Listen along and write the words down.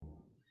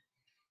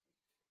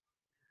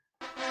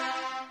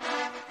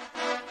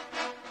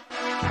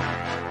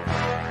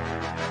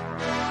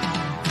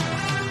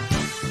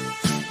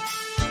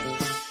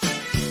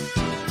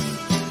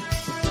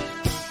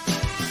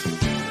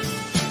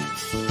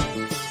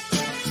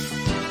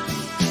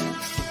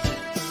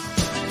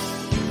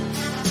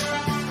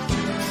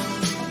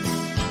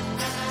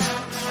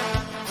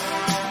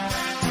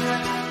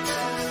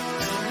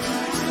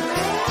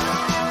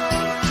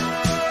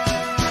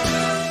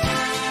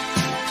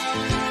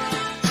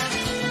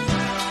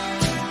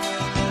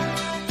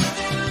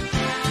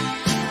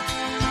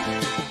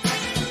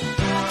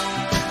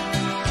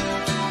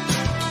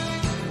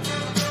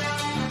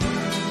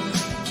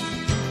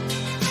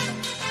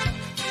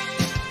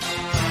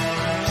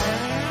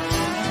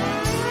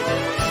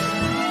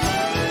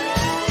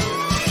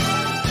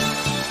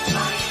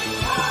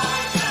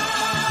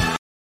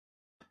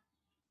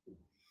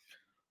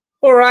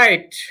All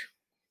right.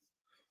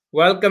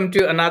 Welcome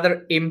to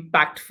another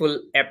impactful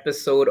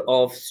episode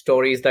of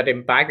Stories That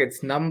Impact.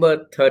 It's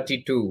number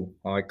 32.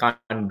 Oh, I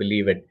can't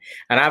believe it.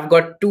 And I've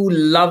got two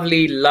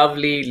lovely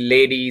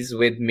ladies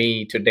with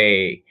me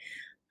today.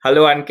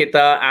 Hello,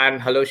 Ankita,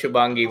 and hello,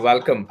 Shubhangi.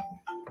 Welcome.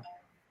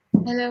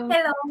 Hello,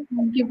 Hello.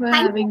 thank you for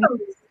Thank you having me. so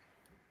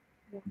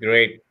much.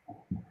 Great.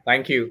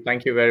 Thank you.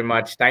 Thank you very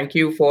much. Thank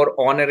you for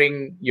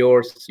honoring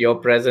your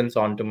presence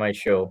onto my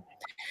show.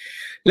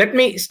 Let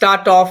me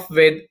start off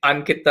with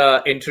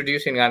Ankita,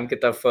 introducing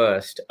Ankita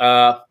first.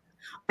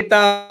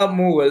 Ankita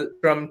Mool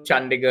from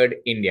Chandigarh,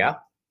 India.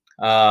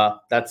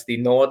 That's the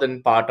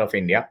northern part of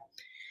India.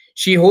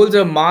 She holds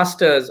a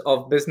master's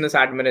of business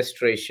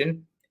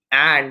administration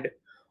and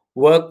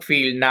work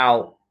field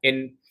now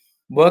in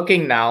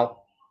working now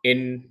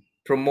in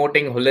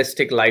promoting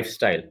holistic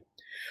lifestyle.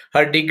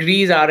 Her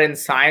degrees are in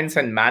science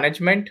and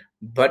management,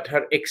 but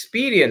her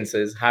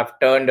experiences have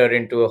turned her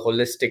into a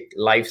holistic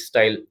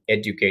lifestyle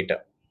educator.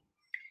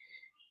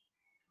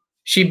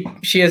 She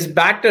has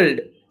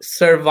battled,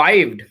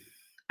 survived,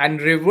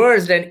 and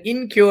reversed an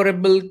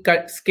incurable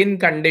skin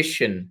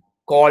condition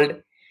called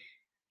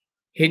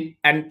hit.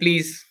 And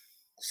please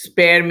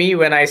spare me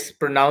when I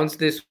pronounce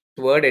this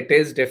word. It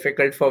is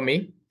difficult for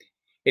me.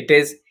 It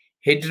is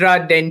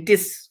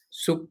hidradenitis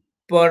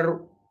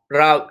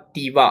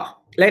suppurativa.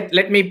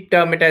 Let me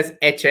term it as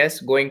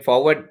HS. Going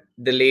forward,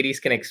 the ladies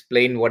can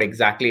explain what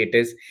exactly it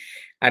is,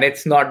 and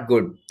it's not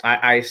good.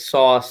 I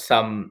saw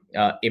some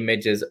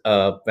images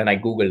when I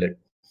googled it.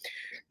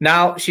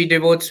 Now she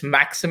devotes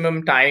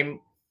maximum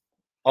time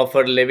of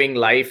her living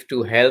life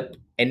to help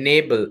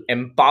enable,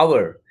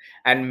 empower,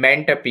 and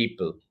mentor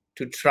people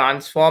to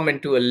transform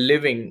into a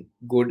living,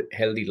 good,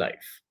 healthy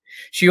life.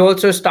 She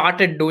also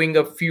started doing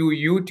a few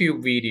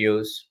YouTube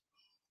videos,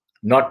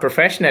 not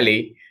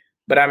professionally,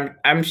 but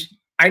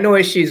I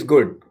know she's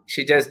good.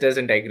 She just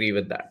doesn't agree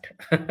with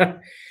that.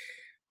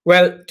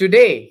 Well,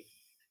 today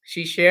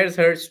she shares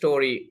her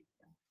story,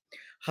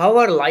 how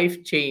her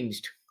life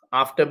changed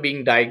after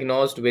being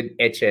diagnosed with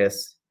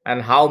HS, and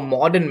how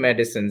modern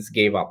medicines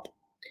gave up,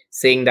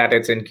 saying that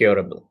it's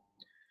incurable.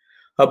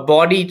 Her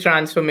body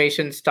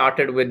transformation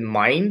started with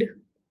mind,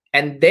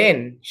 and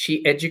then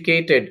she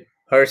educated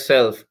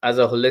herself as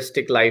a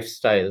holistic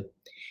lifestyle,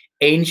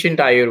 ancient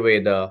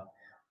Ayurveda,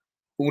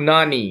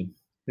 Unani,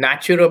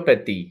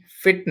 naturopathy,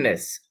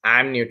 fitness,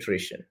 and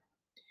nutrition.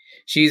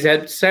 She's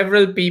helped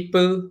several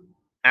people,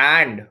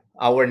 and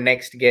our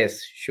next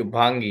guest,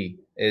 Shubhangi,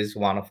 is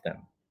one of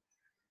them.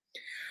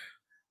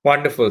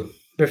 Wonderful.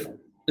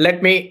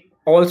 Let me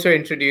also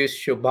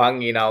introduce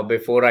Shubhangi now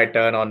before I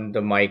turn on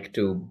the mic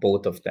to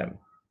both of them.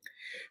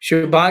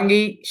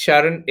 Shubhangi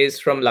Sharan is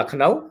from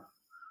Lucknow,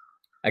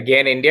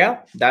 again,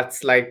 India.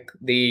 That's like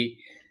the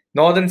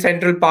northern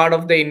central part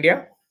of the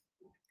India,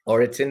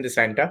 or it's in the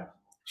center.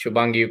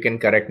 Shubhangi, you can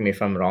correct me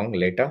if I'm wrong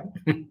later.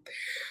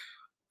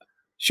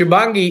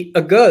 Shubhangi,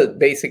 a girl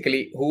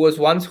basically who was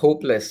once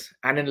hopeless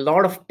and in a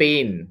lot of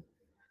pain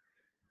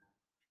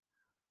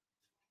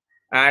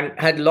and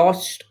had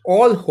lost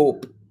all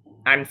hope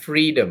and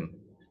freedom,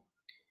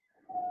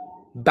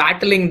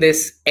 battling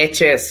this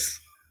HS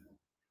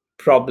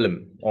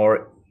problem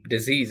or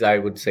disease, I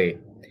would say.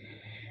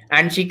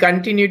 And she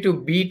continued to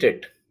beat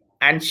it.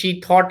 And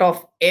she thought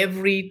of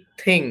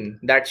everything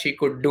that she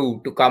could do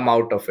to come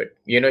out of it.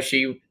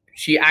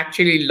 She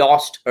actually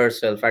lost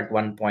herself at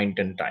one point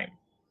in time.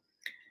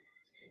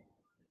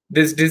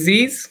 This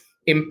disease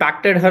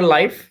impacted her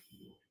life.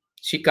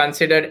 She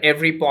considered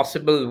every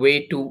possible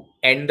way to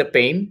end the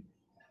pain,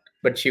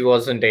 but she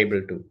wasn't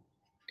able to.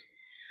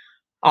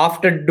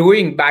 After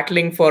doing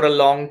battling for a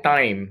long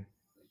time,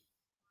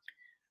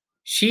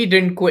 she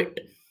didn't quit,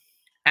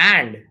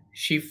 and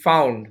she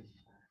found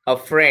a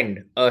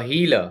friend, a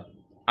healer,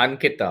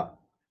 Ankita,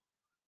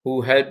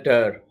 who helped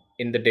her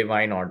in the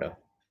divine order.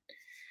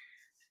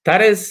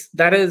 That is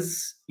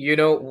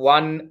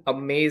one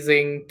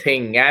amazing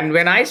thing. And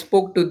when I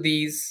spoke to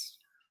these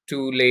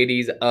two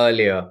ladies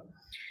earlier,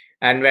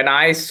 and when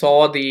I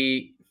saw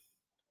the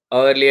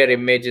earlier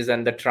images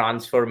and the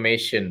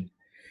transformation,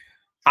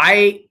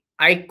 I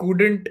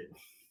couldn't.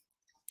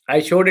 I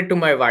showed it to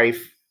my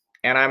wife,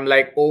 and I'm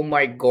like, oh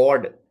my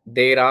god,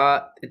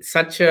 it's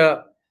such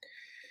a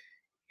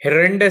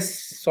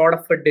horrendous sort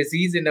of a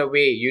disease in a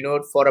way,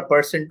 for a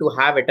person to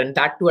have it, and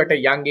that too at a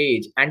young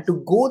age, and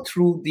to go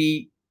through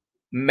the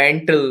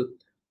mental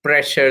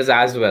pressures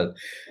as well.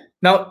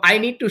 Now I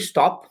need to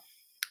stop,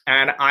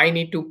 and I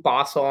need to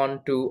pass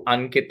on to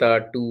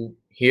Ankita to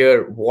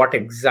hear what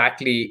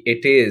exactly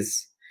it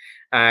is,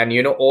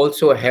 and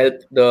also help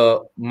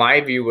the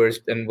my viewers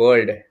and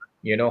world,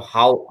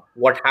 how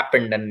what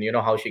happened, and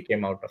how she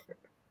came out of it.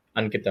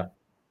 Ankita.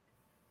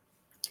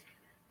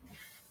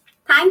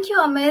 Thank you,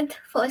 Amit,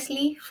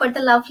 firstly, for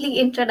the lovely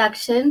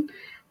introduction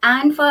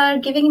and for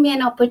giving me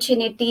an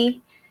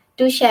opportunity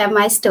to share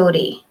my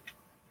story.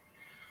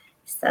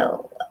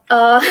 So,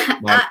 uh,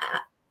 Wow. I,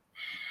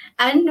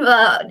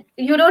 And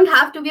you don't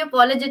have to be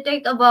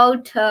apologetic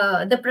about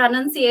the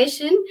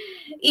pronunciation.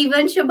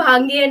 Even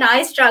Shubhangi and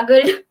I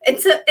struggled.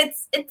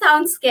 It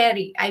sounds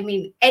scary. I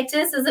mean,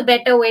 HS is a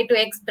better way to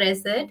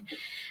express it.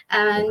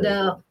 And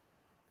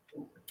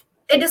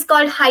it is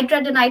called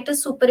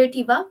hidradenitis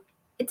suppurativa.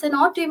 It's an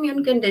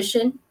autoimmune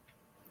condition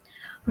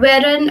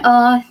wherein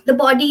the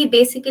body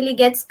basically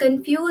gets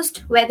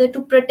confused whether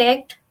to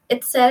protect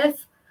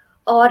itself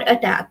or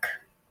attack.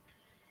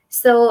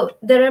 So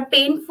there are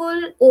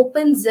painful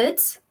open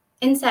zits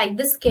inside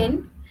the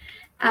skin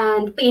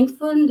and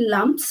painful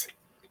lumps,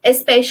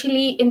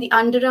 especially in the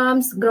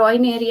underarms,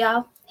 groin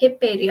area, hip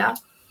area,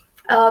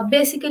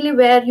 basically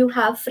where you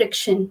have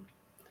friction.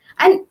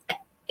 And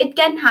it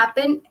can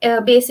happen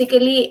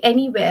basically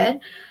anywhere,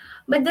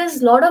 but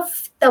there's a lot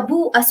of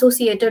taboo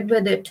associated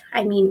with it.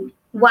 I mean,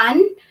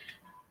 one,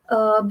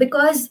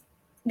 because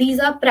these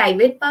are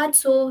private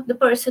parts, so the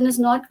person is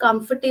not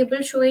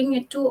comfortable showing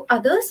it to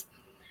others.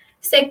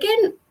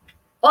 Second,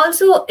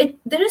 also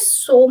there is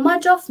so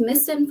much of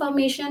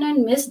misinformation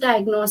and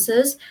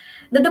misdiagnosis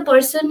that the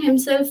person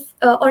himself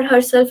or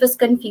herself is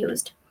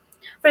confused.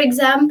 For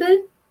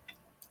example,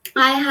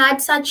 I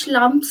had such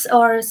lumps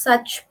or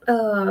such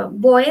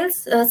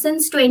boils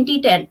since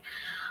 2010,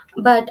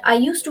 but I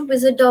used to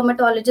visit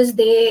dermatologists.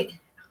 They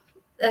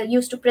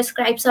used to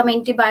prescribe some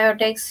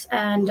antibiotics,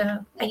 and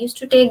I used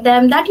to take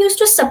them. That used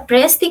to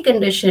suppress the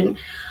condition,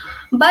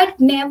 but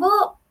never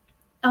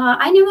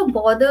I never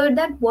bothered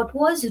that what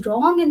was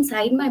wrong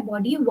inside my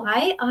body.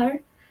 Why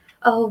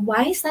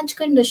such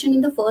condition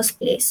in the first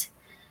place?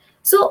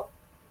 So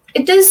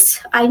it is,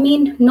 I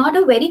mean, not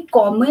a very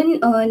common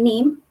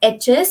name,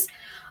 HS,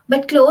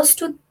 but close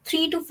to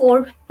 3 to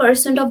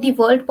 4% of the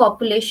world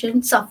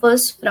population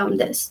suffers from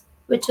this,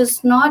 which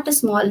is not a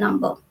small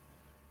number.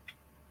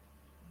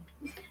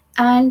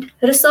 And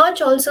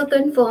research also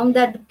confirmed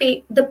that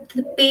the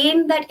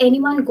pain that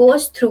anyone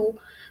goes through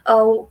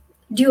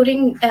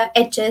during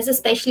HS,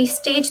 especially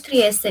stage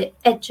 3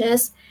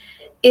 HS,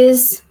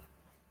 is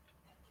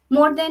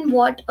more than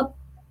what a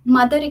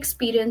mother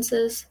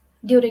experiences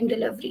during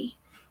delivery.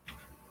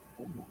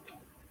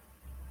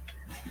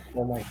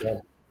 Oh my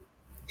God.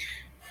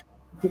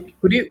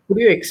 Could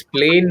you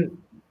explain,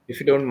 if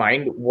you don't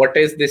mind, what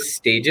is this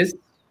stages?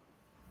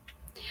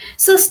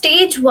 So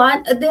stage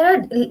 1, there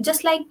are,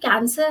 just like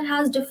cancer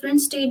has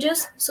different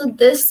stages, so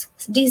this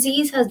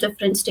disease has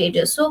different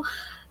stages. So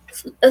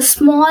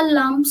small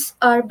lumps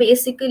are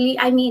basically,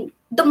 I mean,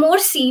 the more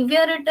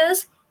severe it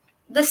is,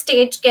 the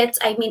stage gets,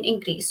 I mean,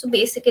 increased. So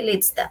basically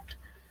it's that.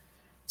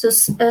 So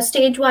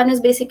stage 1 is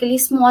basically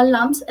small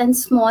lumps and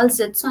small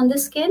zits on the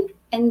skin,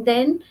 and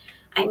then,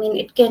 I mean,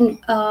 it can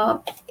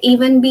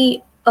even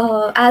be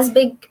as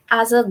big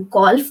as a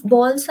golf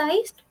ball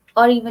sized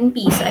or even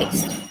pea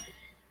sized.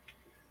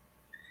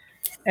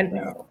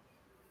 And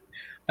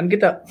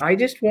Ankita, I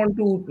just want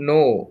to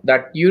know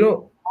that,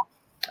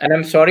 and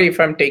I'm sorry if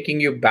I'm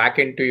taking you back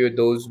into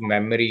those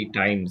memory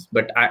times,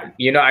 but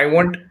I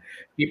want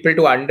people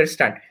to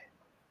understand,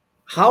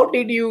 how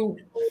did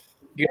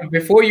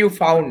before you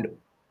found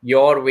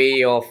your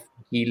way of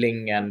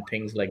healing and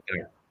things like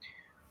that,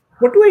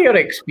 what were your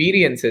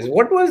experiences?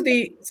 What was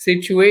the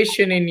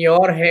situation in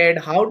your head?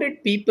 How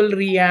did people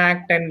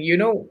react? And,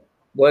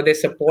 were they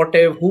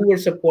supportive? Who were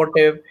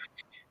supportive?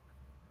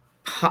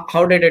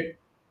 How did it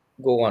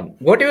go on?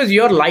 What was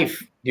your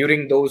life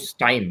during those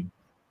time?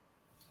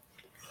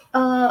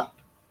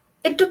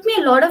 It took me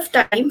a lot of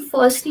time.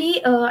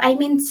 Firstly, I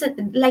mean,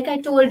 like I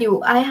told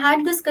you, I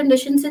had this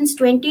condition since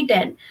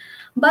 2010,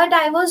 but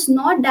I was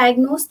not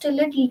diagnosed till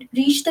it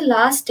reached the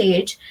last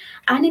stage.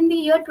 And in the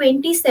year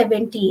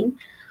 2017,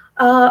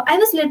 I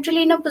was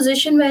literally in a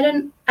position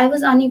wherein I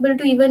was unable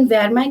to even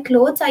wear my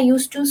clothes. I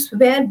used to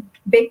wear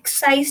big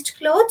sized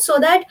clothes so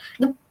that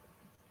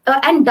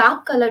and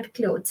dark colored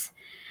clothes,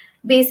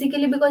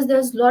 basically because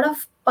there's a lot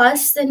of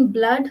pus and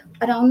blood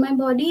around my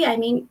body. I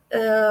mean,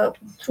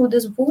 through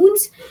these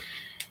wounds.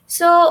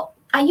 So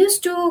I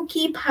used to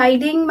keep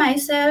hiding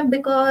myself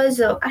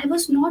because I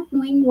was not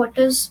knowing what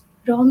is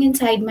wrong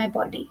inside my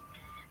body.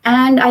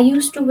 And I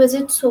used to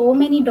visit so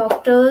many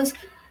doctors,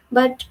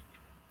 but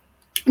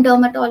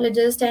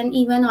dermatologists and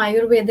even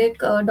Ayurvedic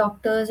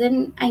doctors,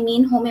 and I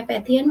mean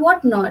homeopathy and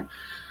whatnot.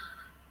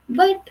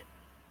 But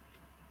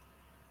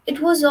it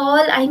was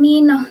all, I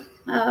mean,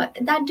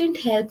 that didn't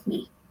help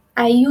me.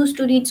 I used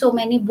to read so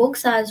many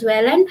books as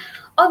well, and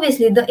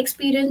obviously the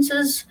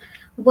experiences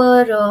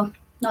were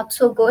not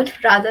so good.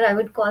 Rather, I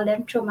would call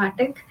them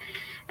traumatic.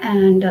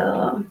 And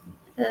uh,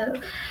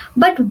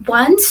 but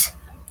once,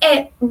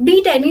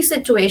 beat any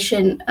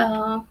situation,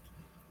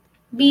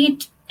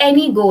 beat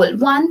any goal,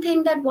 one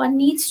thing that one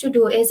needs to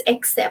do is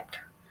accept.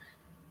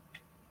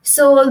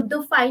 So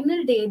the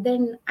final day,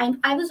 then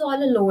I was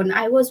all alone.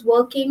 I was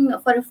working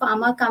for a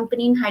pharma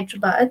company in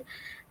Hyderabad,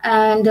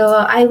 and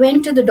I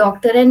went to the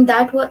doctor, and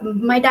that was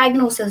my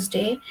diagnosis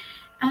day.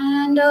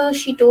 And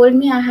she told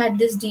me I had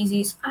this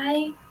disease.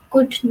 I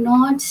could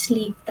not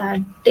sleep that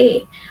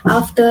day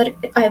after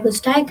I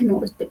was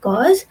diagnosed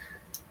because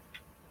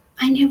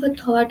I never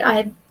thought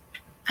I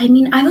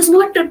mean, I was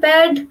not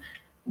prepared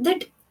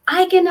that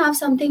I can have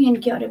something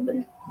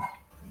incurable.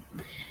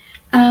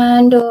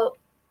 And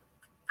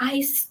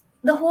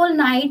the whole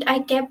night I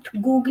kept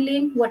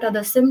Googling what are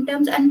the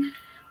symptoms. And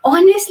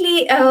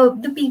honestly,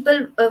 the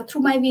people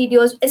through my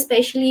videos,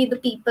 especially the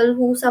people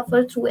who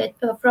suffer through it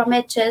from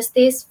HS,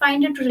 they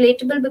find it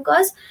relatable,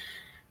 because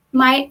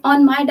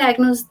on my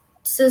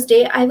diagnosis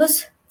day I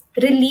was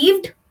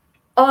relieved,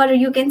 or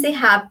you can say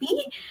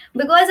happy,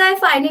 because I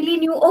finally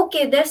knew,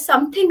 okay, there's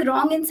something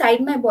wrong inside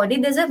my body.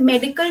 There's a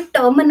medical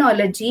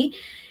terminology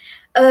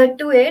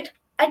to it.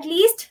 At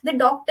least the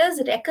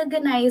doctors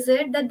recognize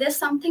it, that there's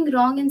something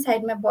wrong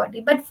inside my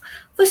body. But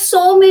for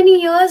so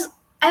many years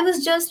I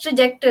was just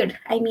rejected.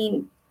 I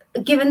mean,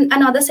 given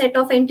another set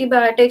of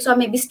antibiotics, or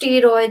maybe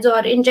steroids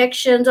or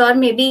injections, or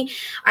maybe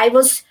I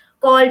was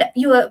called,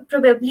 you are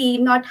probably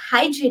not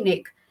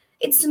hygienic.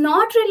 It's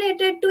not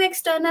related to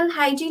external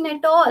hygiene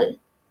at all.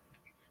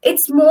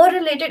 It's more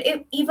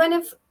related, even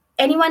if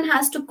anyone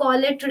has to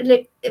call it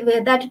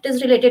that it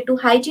is related to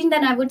hygiene,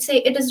 then I would say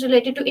it is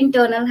related to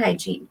internal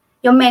hygiene,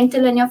 your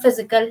mental and your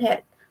physical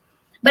health,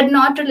 but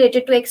not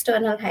related to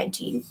external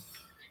hygiene.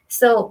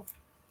 So,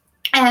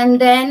 and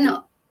then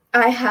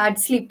I had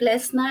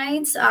sleepless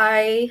nights.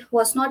 I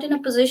was not in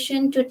a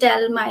position to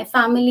tell my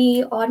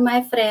family or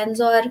my friends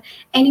or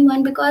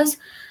anyone, because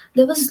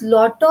there was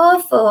lot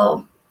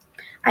of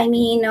I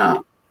mean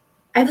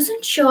I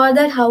wasn't sure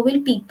that how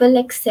will people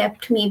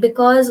accept me,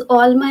 because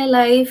all my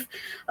life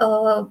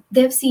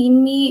they've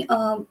seen me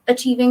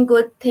achieving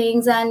good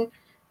things, and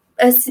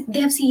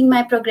they have seen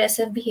my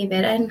progressive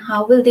behavior, and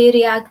how will they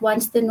react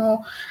once they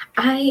know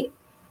I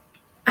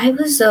I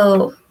was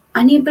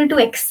unable to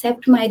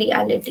accept my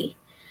reality.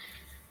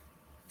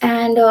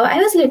 And I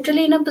was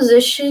literally in a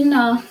position,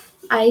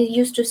 I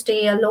used to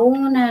stay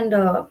alone,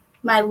 and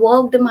my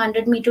work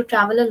demanded me to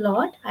travel a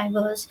lot. I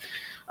was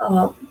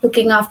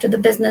looking after the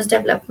business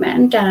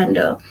development,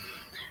 and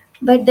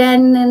but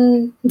then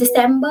in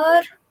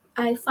December,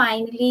 I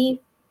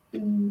finally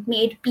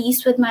made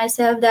peace with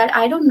myself that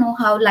I don't know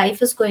how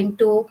life is going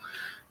to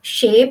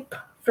shape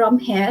from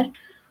here,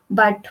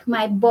 but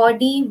my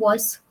body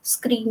was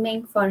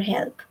screaming for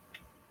help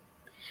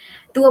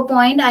to a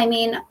point. I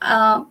mean,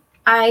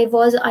 I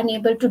was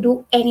unable to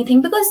do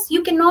anything, because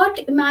you cannot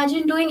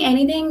imagine doing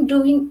anything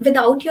doing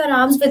without your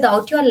arms,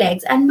 without your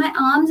legs, and my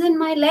arms and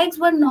my legs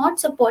were not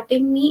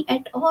supporting me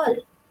at all.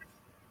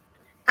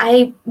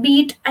 I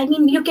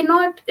mean, you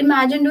cannot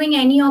imagine doing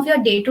any of your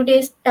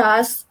day-to-day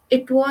tasks.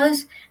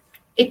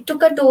 It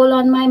took a toll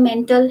on my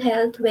mental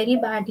health very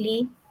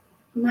badly.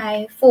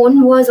 My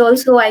phone was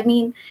also, I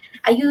mean,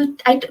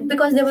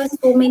 because there were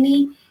so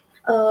many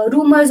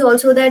rumors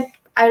also that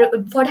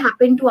what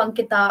happened to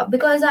Ankita,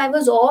 because I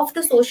was off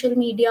the social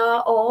media,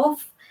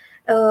 off,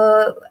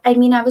 I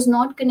mean, I was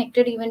not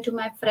connected even to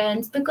my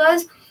friends,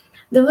 because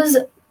there was,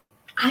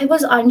 I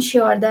was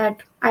unsure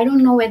that I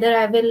don't know whether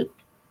I will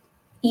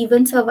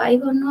even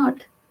survive or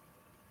not.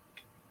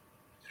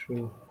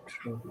 True,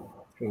 true,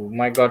 true.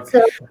 My God.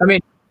 So I mean,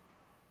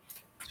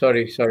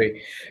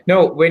 sorry.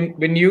 No,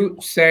 when you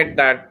said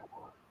that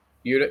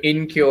you're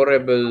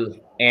incurable,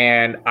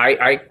 and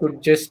I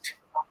could just,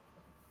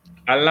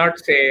 I'll not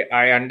say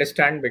I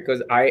understand,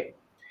 because I've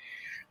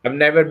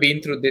never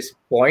been through this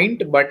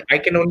point, but I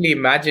can only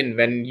imagine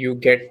when you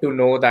get to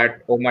know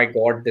that, oh my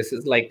God, this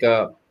is like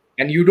a,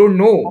 and you don't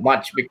know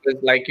much,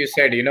 because like you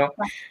said,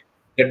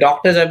 the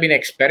doctors have been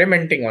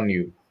experimenting on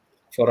you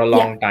for a yeah.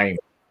 long time.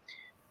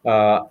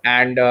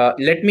 And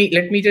let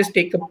me just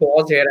take a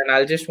pause here, and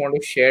I'll just want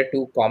to share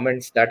two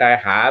comments that I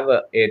have.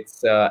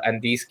 It's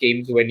and these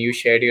came when you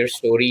shared your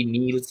story.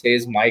 Neil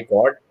says, "My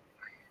God,"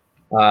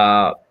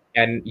 uh,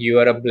 and you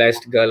are a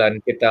blessed girl,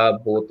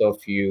 Ankita. Both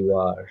of you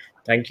are.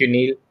 Thank you,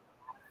 Neil,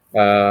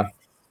 uh,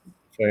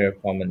 for your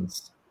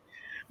comments.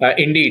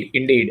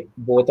 Indeed,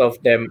 both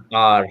of them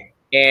are.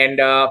 And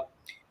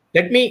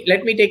let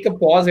me take a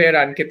pause here,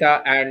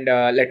 Ankita, and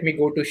let me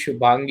go to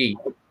Shubhangi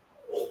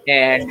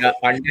and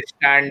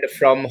understand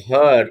from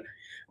her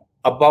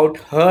about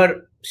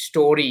her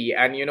story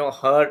and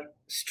her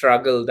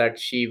struggle that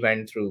she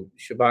went through.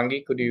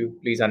 Shubhangi, could you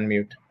please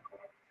unmute?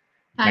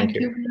 Thank Thank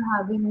you. you for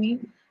having me.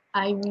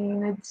 I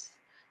mean, it's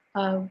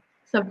uh,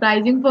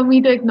 surprising for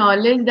me to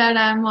acknowledge that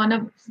I'm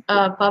on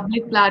a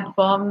public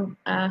platform.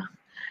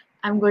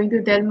 I'm going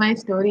to tell my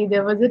story.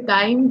 There was a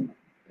time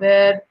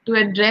where, to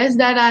address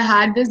that I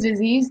had this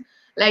disease,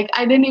 like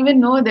I didn't even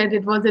know that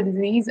it was a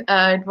disease.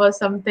 It was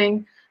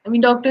something. I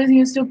mean, doctors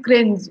used to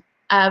cringe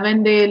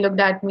when they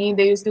looked at me.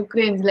 They used to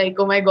cringe, like,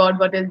 "Oh my God,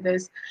 what is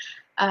this?"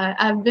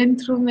 I've been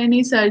through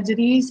many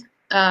surgeries,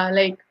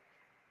 like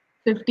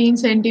 15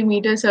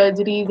 centimeter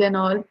surgeries and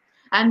all,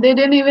 and they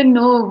didn't even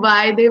know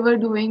why they were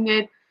doing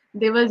it.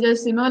 They were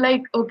just,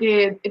 like,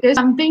 okay, it is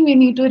something, we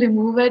need to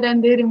remove it,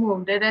 and they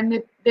removed it, and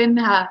it didn't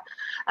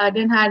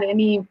had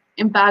any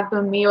impact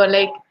on me, or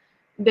like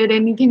did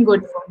anything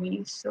good for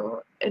me.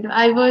 So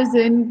I was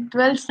in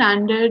 12th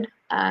standard,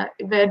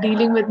 we're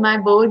dealing with my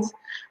boards,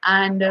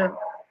 and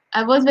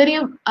I was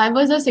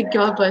a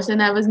secure person.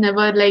 I was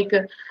never like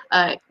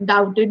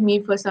doubted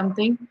me for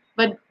something.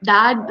 But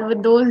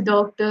those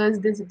doctors,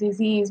 this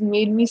disease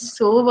made me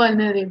so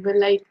vulnerable.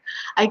 Like,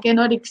 I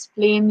cannot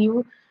explain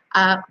you.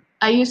 Uh,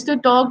 I used to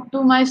talk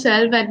to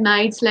myself at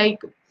nights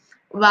like,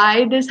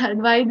 why is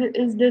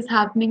this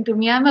happening to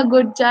me? I'm a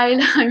good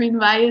child. I mean,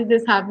 why is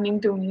this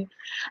happening to me?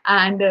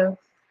 And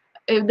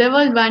if there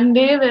was one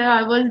day where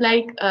I was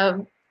like,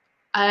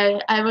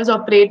 I was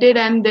operated,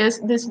 and this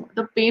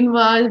the pain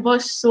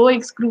was so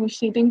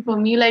excruciating for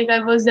me. Like,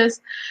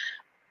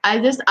 I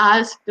just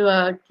asked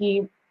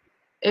ki,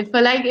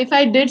 if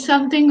I did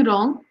something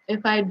wrong,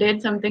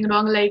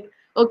 like,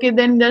 okay,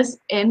 then just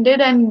end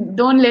it and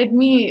don't let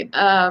me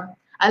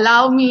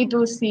allow me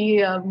to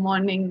see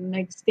morning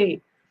next day.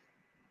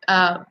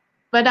 Uh,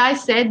 but I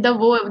said the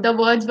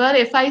words were,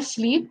 if I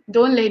sleep,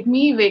 don't let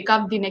me wake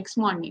up the next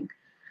morning.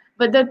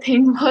 But the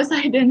thing was,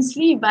 I didn't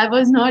sleep. I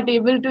was not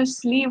able to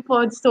sleep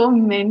for so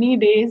many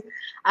days.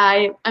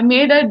 I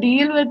made a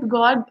deal with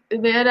God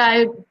where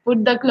I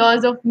put the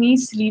clause of me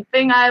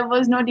sleeping. I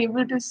was not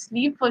able to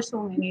sleep for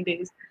so many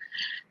days.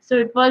 So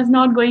it was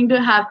not going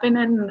to happen,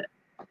 and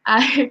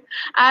I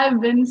I've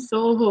been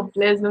so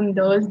hopeless in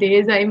those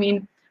days. I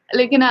mean,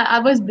 like, I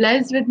was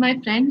blessed with my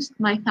friends,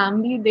 my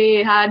family.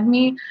 They had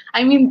me.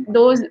 I mean,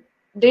 those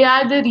they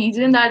are the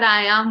reason that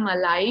I am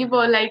alive,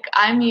 or like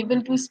I'm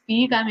able to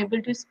speak, I'm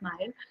able to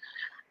smile.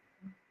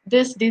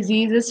 This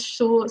disease is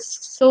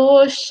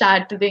so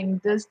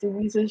shattering. This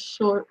disease is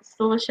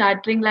so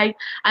shattering. Like,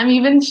 I'm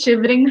even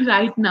shivering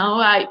right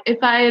now.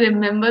 If I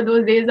remember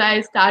those days,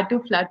 I start to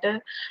flutter.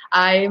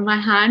 My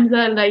hands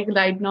are like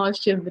right now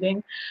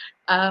shivering.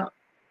 uh,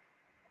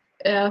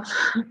 uh,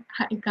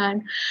 I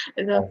can't.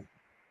 The,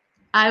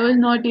 I was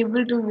not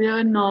able to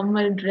wear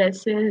normal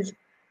dresses.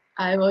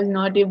 I was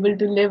not able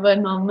to live a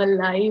normal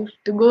life.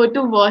 To go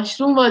to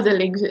washroom was a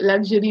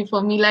luxury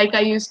for me. Like,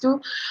 I used to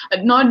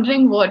not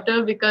drink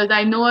water because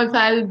I know if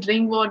I'll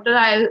drink water,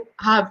 I'll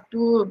have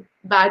to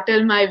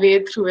battle my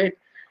way through it.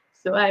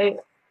 So I've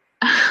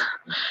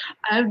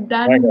My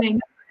done God. many,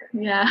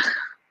 yeah.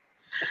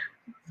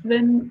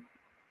 When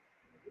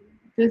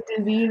this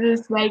disease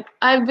is like,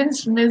 I've been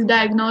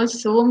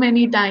misdiagnosed so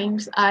many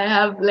times. I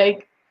have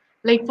like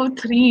for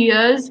 3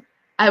 years,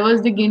 I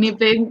was the guinea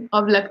pig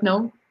of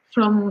Lucknow.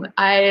 From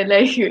I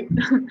like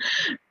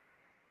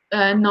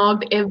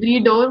knocked every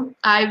door.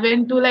 I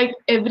went to like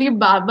every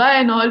Baba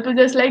and all to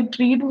just like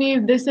treat me.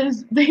 If this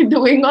is the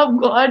doing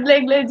of God,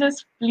 like, let's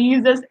just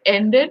please just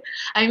end it.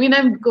 I mean,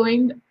 I'm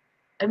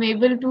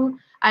able to.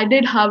 I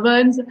did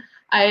havans.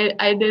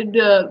 I did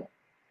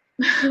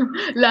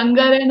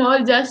langar and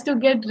all just to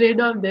get rid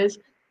of this.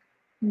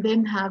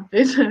 Didn't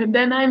happen.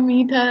 Then I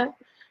meet her,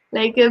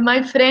 like,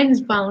 my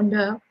friends found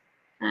her,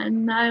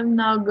 and I'm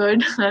now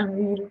good. I'm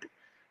healed.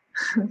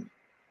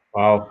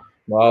 Wow,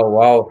 wow,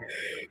 wow.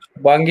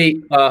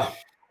 Bangi,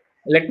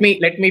 let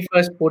me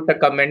first put a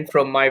comment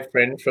from my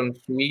friend from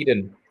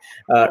Sweden,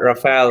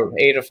 Rafael.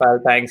 Hey, Rafael,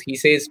 thanks. He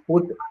says,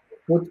 put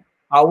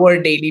our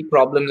daily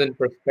problems in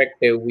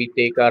perspective. We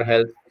take our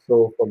health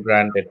so for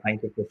granted.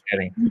 Thank you for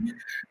sharing.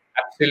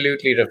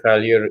 Absolutely,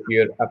 Rafael.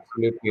 You're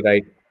absolutely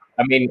right.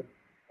 I mean,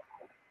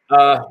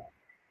 uh,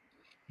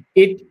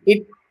 it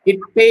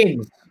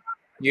pains,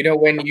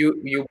 when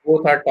you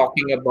both are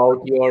talking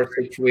about your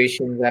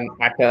situations and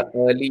at an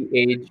early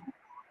age,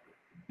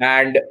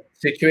 and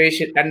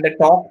situation and the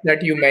talk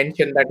that you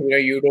mentioned, that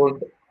you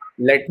don't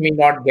let me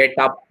not get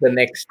up the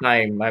next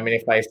time, I mean,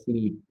 if I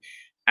sleep.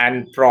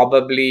 And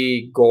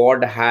probably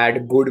God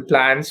had good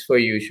plans for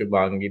you,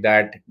 Shubhangi,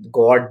 that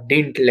God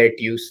didn't let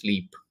you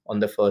sleep on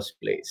the first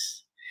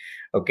place.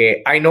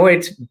 Okay, I know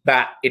it's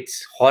bad,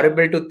 it's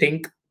horrible to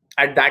think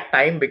at that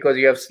time, because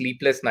you have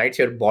sleepless nights,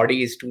 your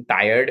body is too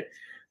tired.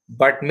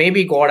 But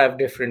maybe God have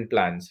different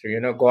plans.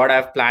 God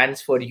have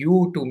plans for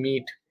you to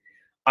meet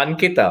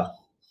Ankita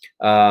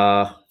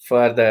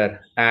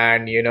further,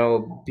 and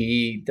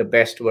be the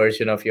best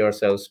version of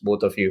yourselves,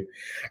 both of you.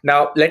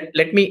 Now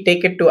let me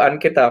take it to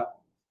Ankita.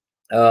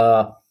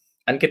 uh,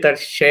 Ankita,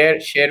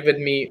 share with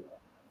me,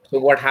 so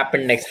what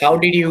happened next? How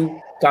did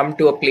you come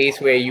to a place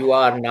where you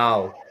are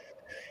now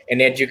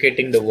and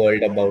educating the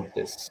world about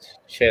this?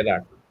 Share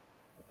that.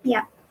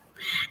 Yeah.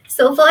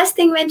 So first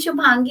thing, when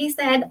Shubhangi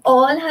said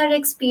all her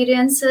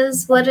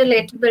experiences were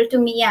relatable to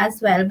me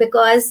as well,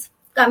 because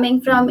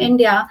coming from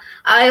India,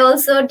 I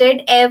also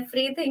did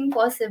everything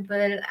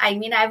possible. I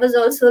mean, I was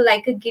also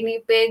like a guinea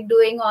pig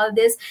doing all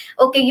this.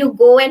 Okay, you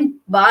go and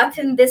bath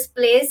in this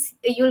place,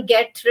 you'll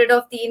get rid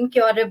of the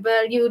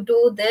incurable. You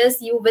do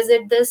this, you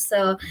visit this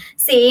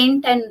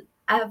saint, and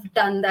I've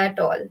done that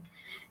all.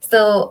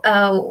 So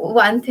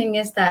one thing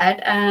is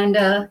that,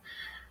 and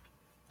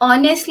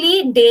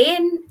honestly, day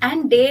in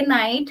and day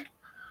night,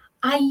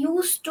 I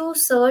used to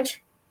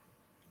search,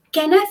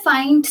 can I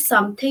find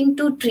something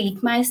to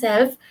treat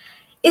myself?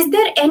 Is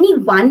there any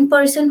one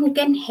person who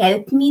can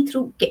help me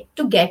to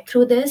get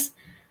through this?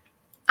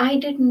 I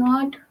did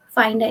not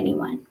find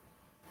anyone.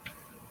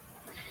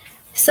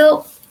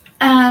 So,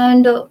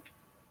 and the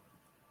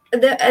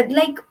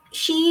like,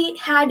 she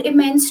had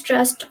immense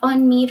trust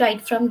on me right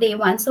from day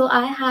one. So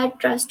I had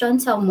trust on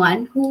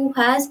someone who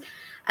has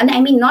and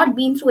I mean not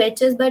been through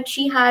HS, but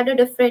she had a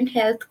different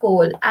health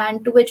goal,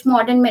 and to which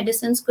modern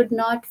medicines could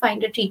not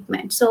find a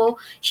treatment. So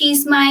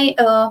she's my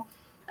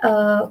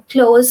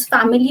close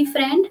family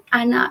friend,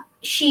 and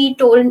she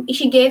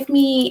gave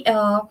me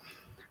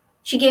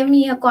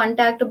a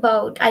contact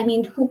about, I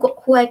mean,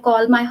 who I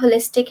call my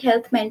holistic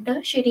health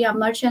mentor, Shri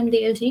Amar Chand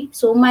Delji.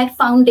 So my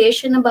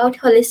foundation about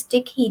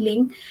holistic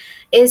healing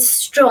is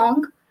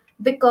strong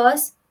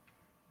because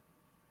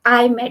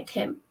I met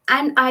him.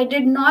 And I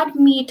did not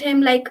meet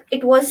him like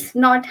it was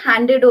not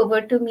handed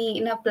over to me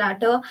in a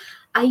platter.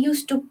 I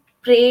used to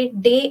pray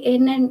day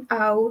in and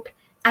out.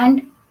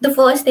 And the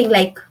first thing,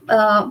 like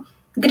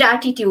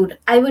gratitude,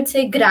 I would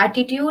say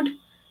gratitude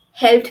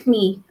helped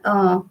me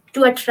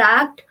to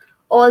attract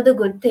all the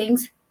good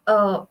things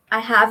I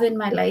have in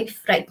my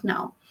life right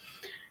now.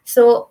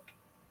 So,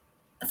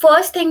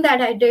 first thing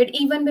that I did,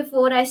 even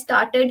before I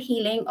started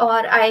healing,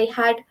 or I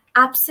had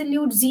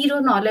absolute zero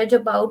knowledge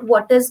about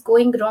what is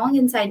going wrong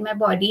inside my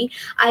body,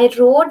 I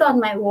wrote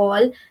on my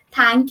wall,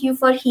 "Thank you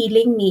for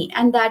healing me."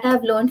 And that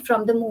I've learned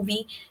from the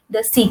movie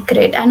The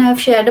Secret, and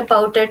I've shared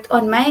about it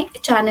on my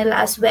channel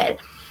as well.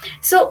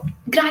 So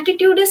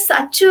gratitude is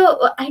such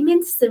a, I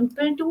mean,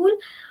 simple tool,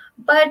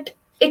 but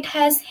it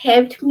has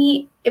helped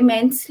me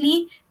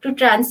immensely to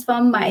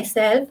transform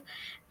myself.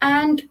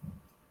 And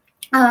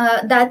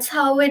that's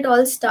how it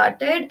all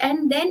started.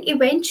 And then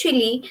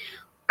eventually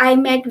I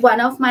met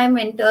one of my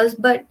mentors,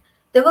 but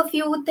there were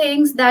few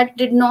things that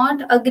did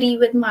not agree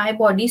with my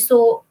body,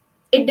 so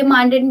it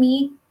demanded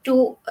me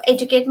to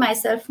educate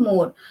myself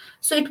more.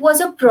 So it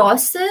was a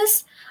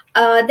process.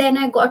 Then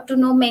I got to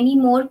know many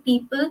more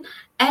people,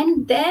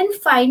 and then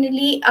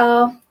finally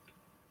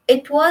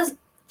it was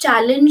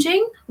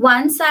challenging.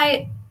 Once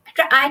I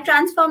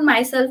transformed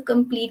myself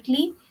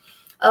completely.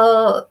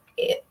 uh,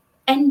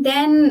 and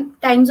then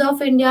Times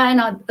of India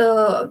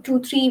and 2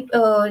 3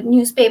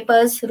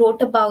 newspapers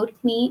wrote about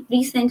me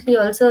recently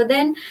also.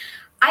 Then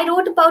I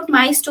wrote about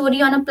my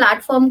story on a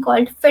platform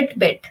called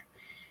Fitbit.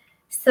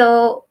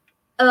 So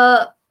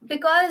uh,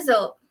 because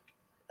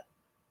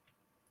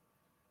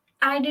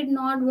I did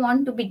not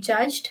want to be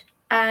judged,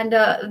 and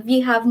we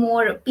have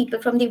more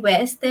people from the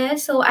West there.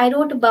 So I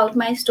wrote about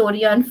my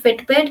story on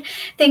Fitbit,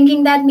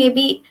 thinking that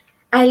maybe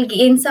I'll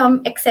gain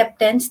some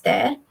acceptance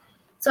there.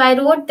 So I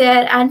wrote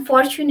there, and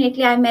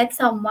fortunately, I met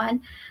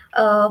someone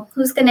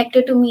who's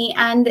connected to me,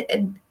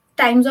 and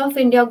Times of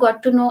India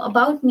got to know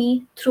about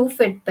me through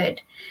Fitbit.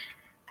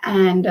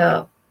 And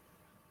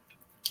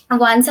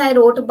once I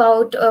wrote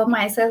about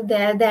myself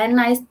there, then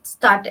I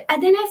started,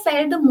 and then I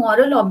felt the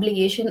moral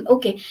obligation.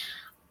 Okay,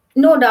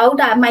 no doubt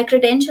my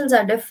credentials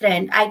are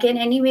different. I can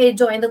anyway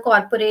join the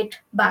corporate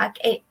back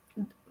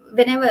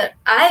whenever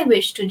I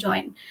wish to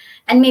join.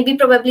 And maybe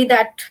probably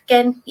that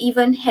can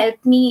even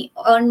help me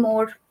earn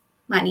more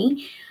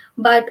money.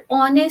 But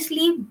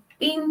honestly,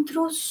 been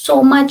through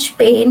so much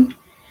pain,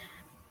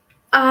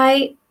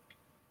 I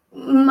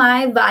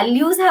my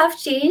values have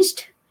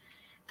changed,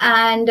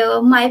 and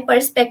my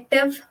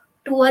perspective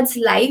towards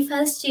life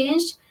has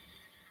changed.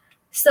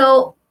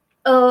 So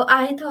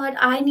I thought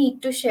I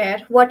need to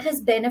share what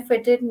has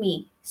benefited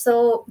me.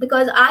 So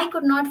because I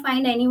could not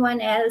find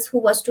anyone else who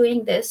was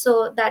doing this,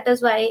 so that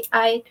is why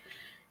I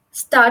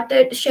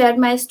shared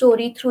my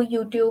story through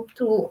YouTube,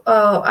 through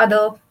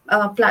other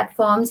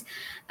platforms.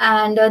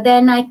 And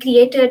then I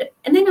created,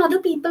 and then other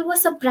people were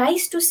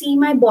surprised to see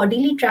my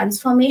bodily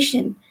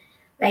transformation.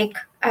 Like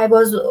I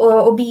was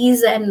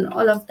obese and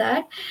all of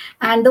that.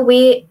 And the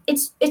way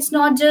it's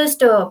not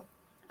just a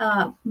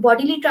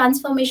bodily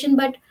transformation,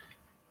 but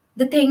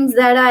the things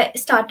that I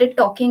started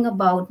talking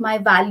about, my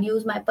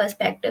values, my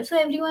perspective. So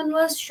everyone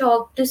was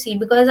shocked to see,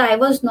 because I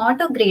was not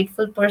a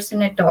grateful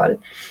person at all.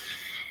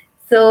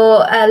 So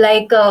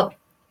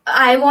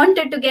I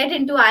wanted to get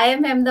into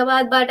IIM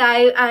Ahmedabad, but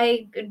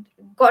I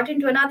got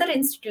into another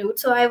institute.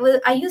 So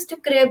I used to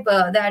crib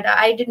that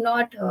I did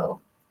not. Uh,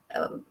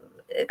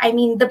 I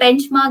mean, the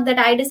benchmark that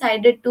I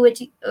decided to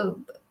achieve,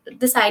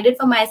 decided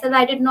for myself,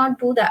 I did not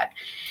do that.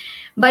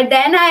 But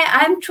then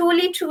I'm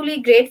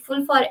truly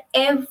grateful for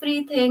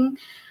everything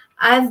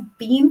I've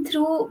been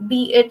through,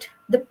 be it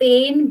the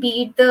pain,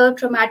 be it the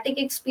traumatic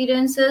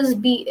experiences,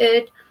 be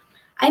it,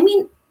 I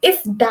mean,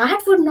 if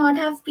that would not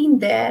have been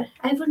there,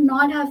 I would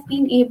not have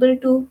been able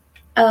to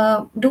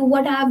do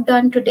what I've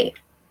done today.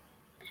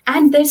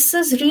 And this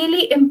is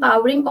really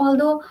empowering.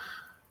 Although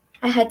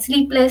I had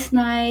sleepless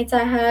nights,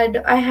 I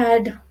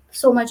had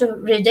so much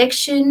of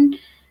rejection,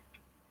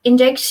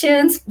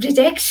 injections,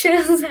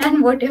 rejections,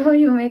 and whatever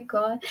you may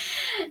call.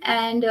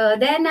 And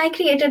then I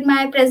created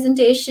my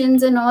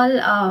presentations and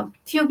all.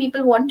 Few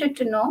people wanted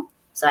to know,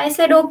 so I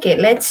said, okay,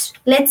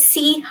 let's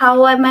see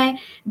how am I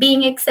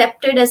being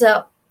accepted as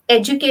a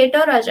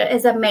educator,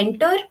 as a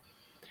mentor.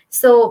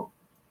 So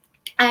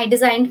I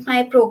designed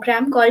my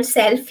program called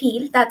Self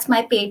Heal. That's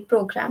my paid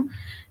program.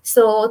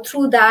 So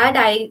through that,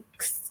 I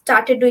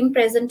started doing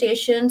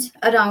presentations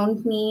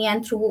around me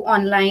and through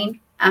online.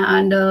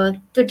 And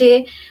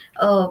today,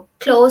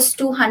 close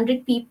to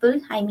 100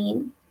 people. I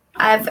mean,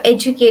 I've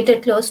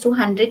educated close to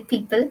 100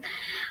 people.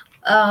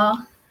 Uh,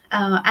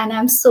 and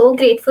I'm so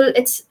grateful.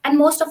 It's and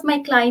most of my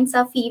clients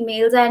are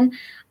females, and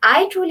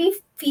I truly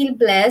feel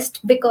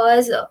blessed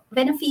because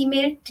when a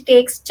female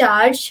takes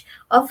charge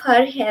of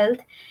her health,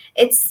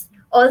 it's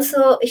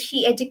also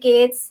she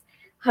educates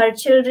her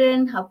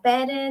children, her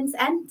parents,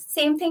 and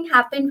same thing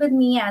happened with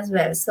me as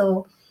well.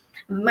 So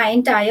my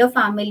entire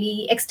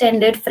family,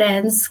 extended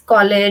friends,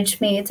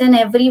 college mates, and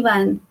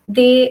everyone,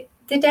 they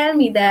tell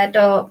me that,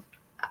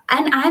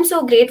 and I'm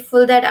so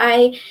grateful that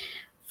I,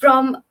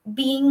 from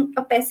being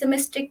a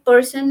pessimistic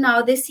person,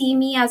 now they see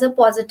me as a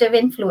positive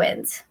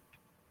influence.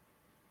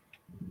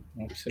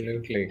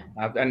 Absolutely.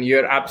 And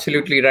you're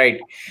absolutely right.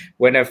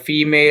 When a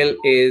female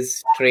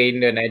is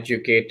trained and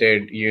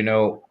educated,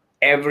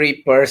 every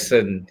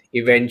person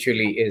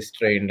eventually is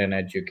trained and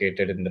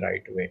educated in the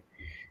right way.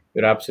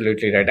 You're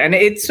absolutely right. And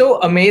it's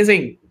so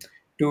amazing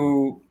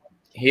to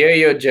hear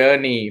your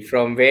journey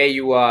from where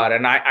you are.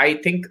 And I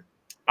think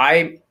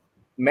I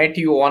met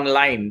you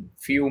online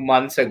few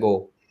months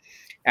ago.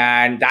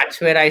 And that's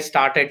where I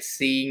started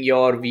seeing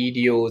your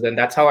videos. And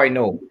that's how I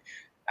know.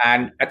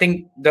 And I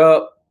think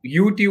the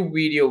YouTube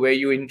video where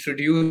you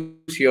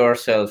introduce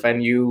yourself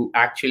and you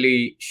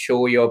actually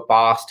show your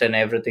past and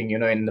everything,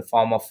 in the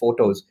form of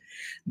photos,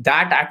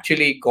 that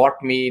actually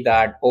got me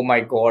that, oh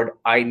my God,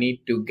 I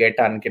need to get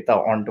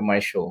Ankita onto my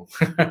show.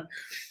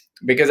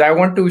 Because I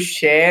want to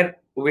share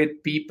with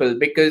people,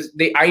 because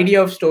the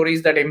idea of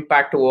stories that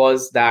impact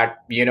was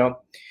that,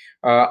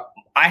 uh,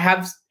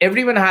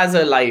 everyone has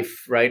a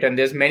life, right? And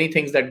there's many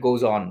things that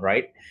goes on,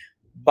 right?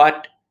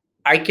 But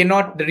I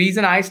cannot, the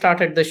reason I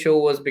started the show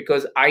was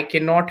because I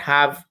cannot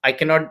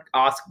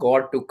ask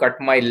God to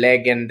cut my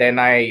leg and then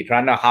I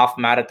run a half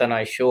marathon,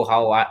 I show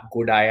how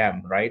good I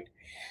am, right?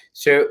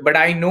 So but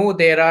I know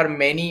there are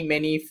many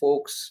many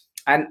folks,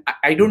 and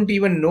I don't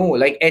even know,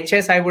 like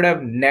HS I would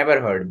have never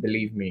heard,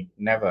 believe me,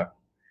 never.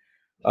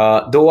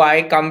 Though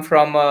I come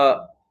from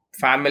a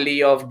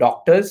family of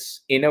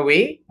doctors in a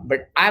way,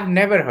 but I've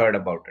never heard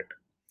about it.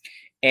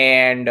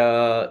 And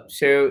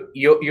so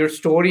your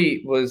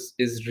story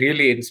is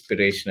really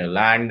inspirational.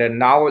 And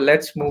now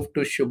let's move to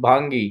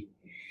Shubhangi.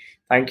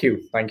 Thank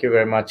you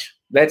very much.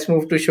 Let's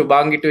move to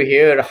Shubhangi to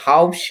hear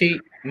how she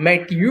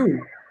met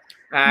you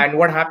and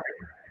what happened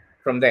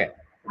from there.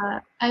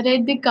 I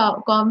read the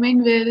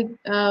comment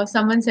where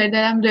someone said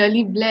that I'm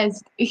really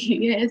blessed.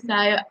 Yes,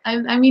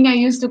 I mean, I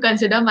used to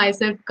consider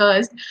myself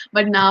cursed,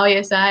 but now,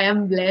 yes, I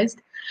am blessed.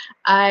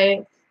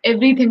 I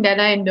everything that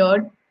I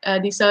endured,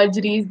 the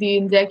surgeries, the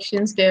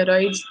injections,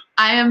 steroids,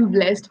 I am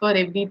blessed for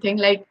everything.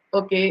 Like,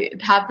 okay,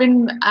 it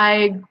happened.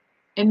 I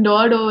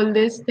endured all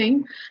this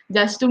thing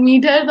just to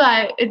meet her.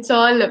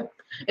 So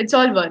it's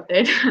all worth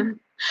it.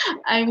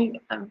 I mean,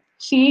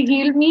 she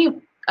healed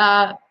me.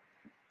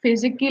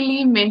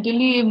 Physically,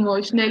 mentally,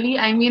 emotionally.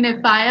 I mean,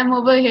 if I am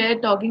over here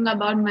talking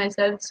about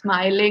myself,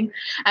 smiling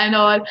and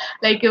all,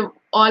 like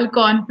all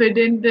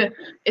confident,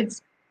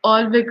 it's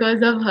all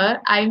because of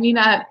her. I mean,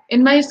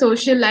 in my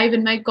social life,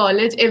 in my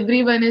college,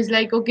 everyone is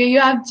like, okay,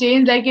 you have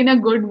changed, like in a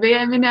good way.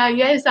 I mean,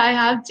 yes, I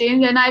have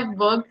changed and I've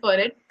worked for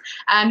it,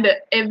 and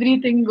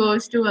everything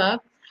goes to her.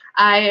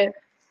 I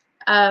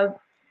uh,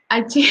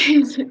 I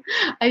changed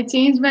I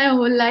changed my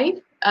whole life.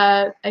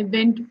 I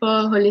went for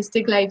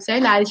holistic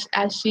lifestyle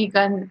as she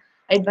can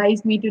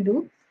advise me to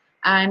do,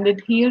 and it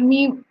healed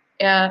me.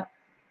 Uh,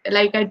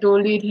 like I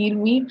told you, it healed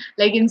me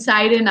like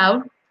inside and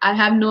out. I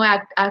have no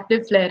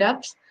active flare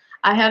ups.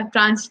 I have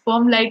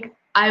transformed. Like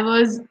I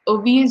was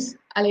obese.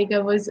 Like I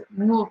was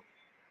no.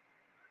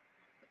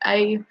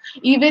 I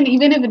even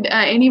if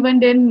anyone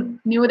didn't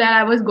knew that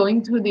I was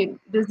going through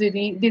this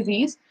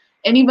disease,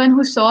 anyone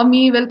who saw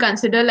me will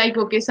consider like,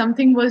 okay,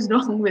 something was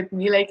wrong with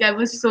me. Like I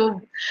was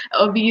so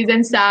obese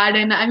and sad,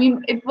 and I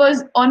mean it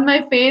was on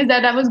my face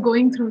that I was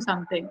going through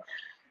something.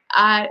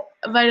 I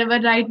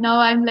but right now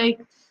I'm like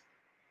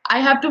I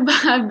have to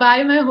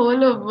buy my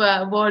whole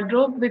of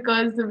wardrobe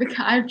because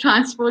I've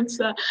transformed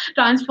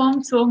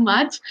so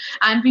much,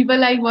 and people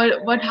like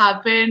what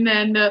happened,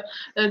 and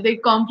they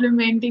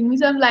complimenting me.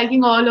 So I'm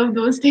liking all of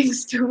those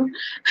things too.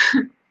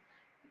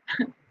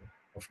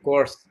 Of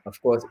course,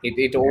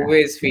 it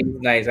always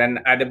feels nice. And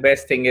the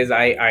best thing is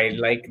I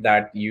like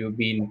that you've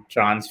been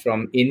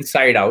transformed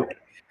inside out,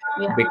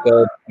 Yeah.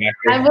 because that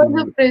I is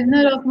was a the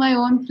prisoner of my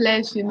own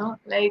flesh,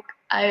 like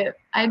I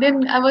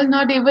was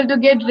not able to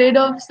get rid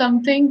of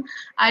something.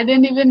 I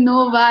didn't even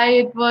know why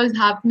it was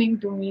happening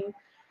to me.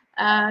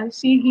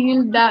 She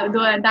healed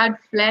that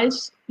flesh.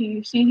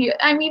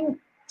 I mean,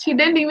 she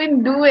didn't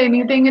even do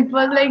anything. It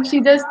was like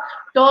she just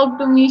talked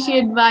to me. She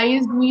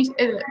advised me.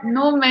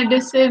 No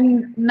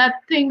medicine,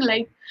 nothing.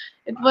 Like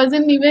it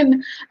wasn't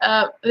even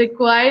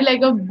required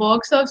like a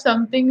box of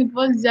something. It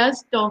was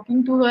just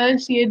talking to her.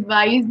 She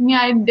advised me.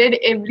 I did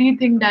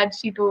everything that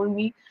she told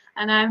me,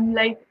 and I'm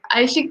like,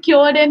 she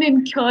cured an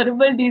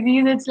incurable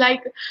disease. It's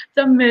like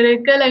some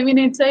miracle. I mean,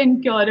 it's an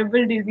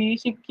incurable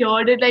disease. She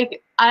cured it.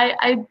 Like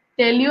I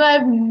tell you, I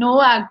have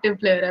no active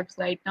flare ups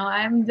right now.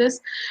 I'm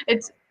just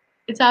it's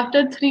it's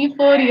after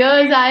 3-4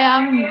 years I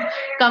am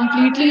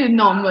completely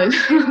normal.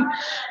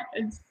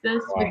 It's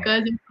just Wow.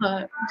 because of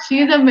her.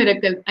 She's a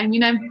miracle. I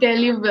mean, I tell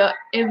you,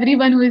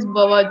 everyone who is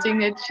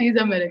watching it, she's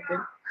a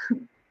miracle.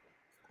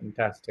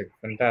 Fantastic,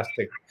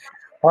 fantastic.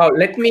 Wow,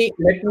 let me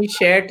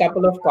share a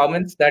couple of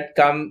comments that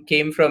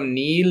came from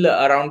Neil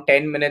around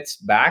 10 minutes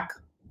back.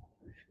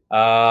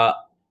 Uh,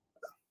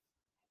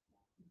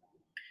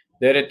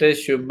 there it is,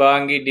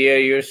 Shubhangi, dear,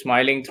 you're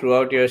smiling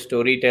throughout your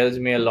story tells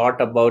me a lot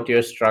about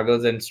your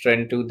struggles and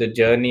strength too. The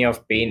journey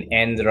of pain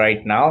ends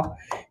right now.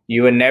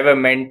 You were never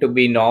meant to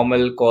be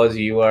normal cause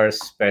you are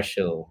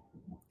special.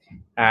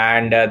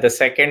 And the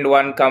second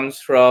one comes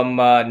from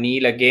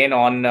Neil again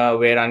on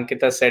where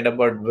Ankita said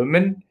about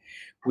women.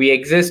 We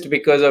exist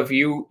because of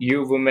you.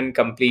 You women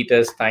complete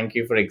us. Thank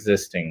you for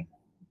existing.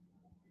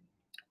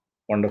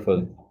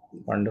 Wonderful.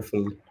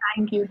 Wonderful.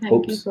 Thank you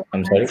Oops, so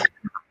I'm sorry. much.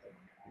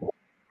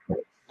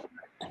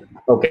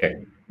 Okay.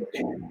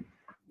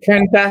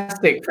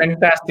 Fantastic.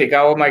 Fantastic.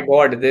 Oh my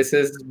God. This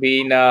has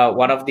been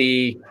one of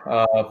the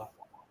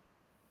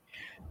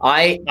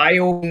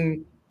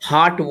eye-opening,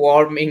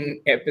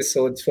 heartwarming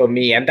episodes for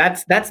me. And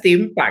that's the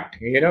impact.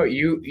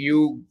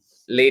 You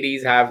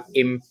ladies have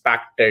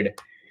impacted,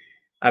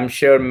 I'm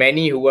sure,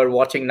 many who are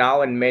watching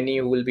now and many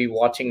who will be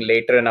watching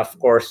later, and of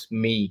course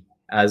me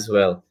as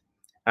well,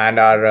 and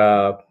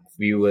our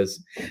viewers.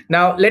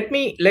 Now let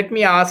me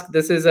ask.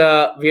 This is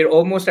we're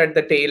almost at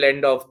the tail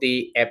end of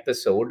the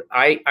episode.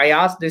 I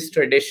asked this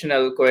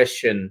traditional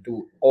question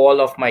to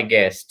all of my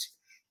guests,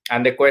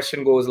 and the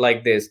question goes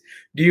like this: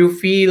 do you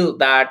feel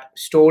that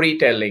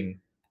storytelling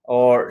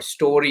or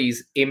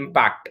stories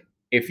impact?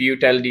 If you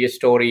tell your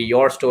story,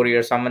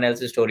 or someone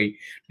else's story,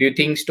 do you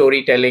think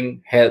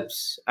storytelling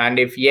helps? And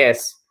if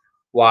yes,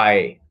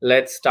 why?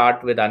 Let's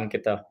start with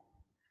Ankita.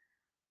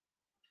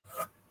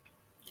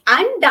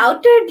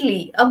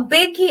 Undoubtedly, a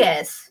big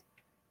yes.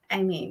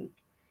 I mean,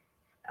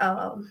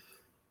 um,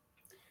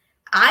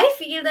 I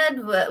feel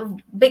that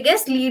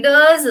biggest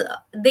leaders,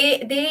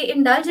 they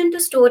indulge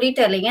into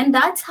storytelling, and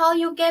that's how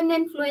you can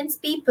influence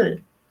people.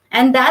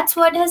 And that's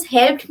what has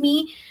helped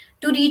me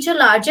to reach a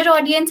larger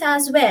audience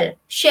as well.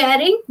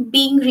 Sharing,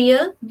 being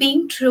real,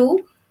 being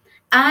true,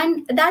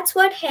 and that's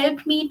what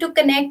helped me to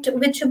connect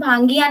with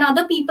Shubhangi and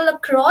other people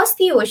across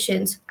the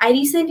oceans. I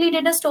recently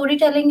did a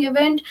storytelling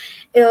event,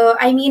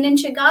 in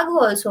Chicago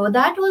also.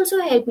 That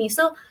also helped me.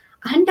 So,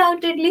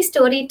 undoubtedly,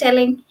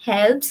 storytelling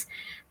helps,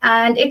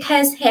 and it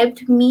has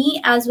helped me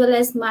as well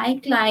as my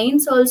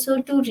clients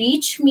also to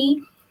reach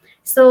me.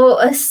 So,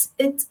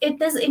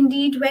 it is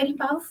indeed very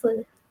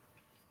powerful.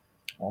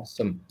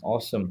 Awesome,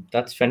 awesome.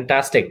 That's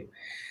fantastic.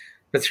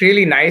 That's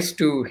really nice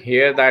to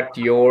hear that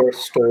your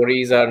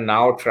stories are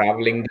now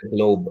traveling the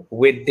globe.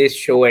 With this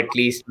show, at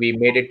least, we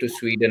made it to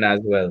Sweden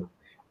as well.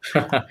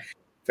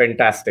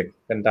 Fantastic,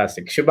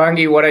 fantastic.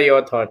 Shubhangi, what are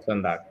your thoughts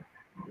on that?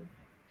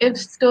 If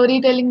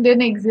storytelling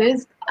didn't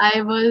exist,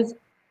 I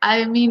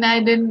mean,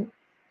 I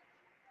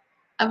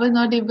was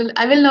not able.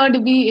 I will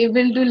not be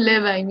able to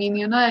live. I mean,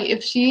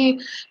 if she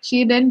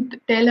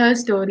didn't tell her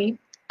story,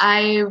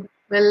 I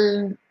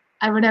will.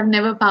 I would have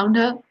never found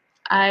her.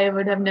 I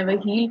would have never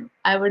healed.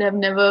 I would have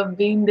never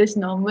been this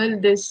normal,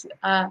 this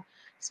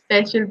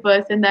special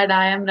person that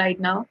I am right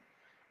now.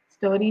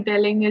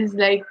 Storytelling is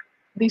like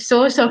the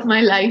source of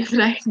my life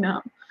right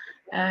now.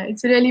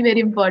 It's really very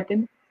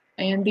important,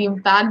 and the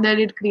impact that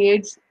it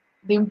creates,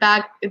 the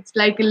impact, it's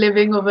like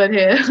living over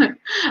here.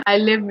 I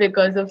live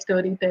because of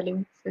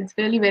storytelling, so it's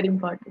really very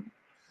important.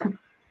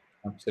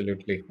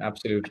 Absolutely,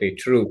 absolutely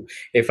true.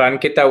 If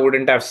Ankita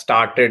wouldn't have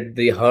started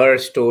her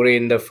story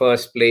in the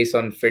first place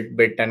on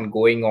Fitbit and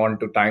going on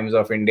to Times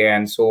of India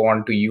and so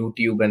on to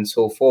YouTube and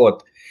so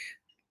forth,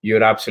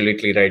 you're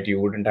absolutely right. You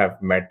wouldn't have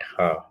met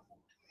her.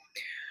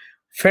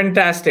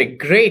 Fantastic.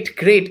 Great,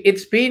 great.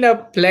 It's been a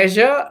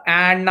pleasure.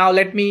 And now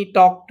let me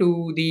talk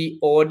to the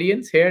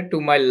audience here,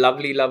 to my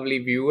lovely, lovely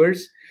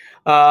viewers.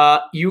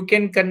 You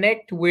can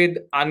connect with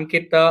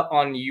Ankita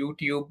on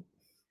YouTube,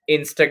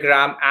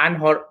 Instagram, and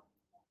her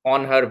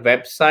on her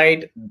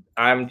website.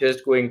 I'm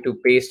just going to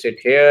paste it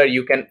here.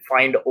 You can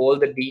find all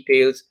the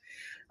details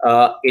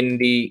in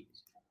the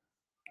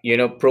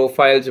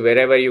profiles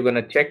wherever you're going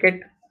to check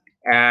it.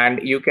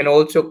 And you can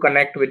also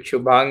connect with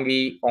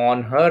Shubhangi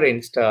on her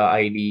Insta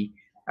ID,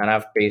 and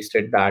I've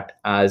pasted that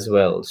as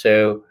well.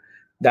 So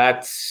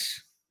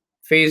that's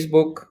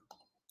Facebook,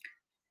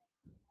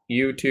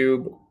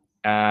 YouTube,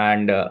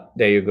 and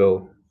there you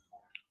go,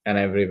 and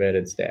everywhere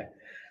it's there.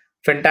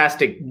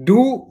 Fantastic.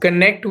 Do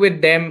connect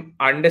with them,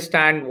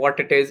 understand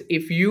what it is.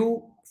 If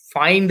you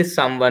find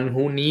someone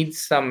who needs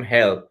some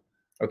help,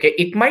 okay,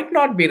 it might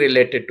not be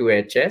related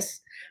to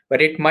HS,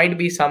 but it might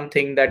be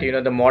something that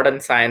the modern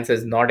science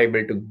is not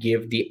able to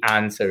give the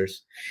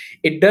answers.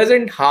 It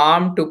doesn't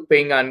harm to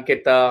ping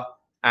Ankita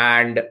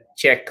and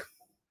check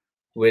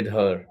with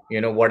her,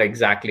 what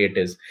exactly it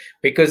is.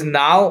 Because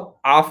now,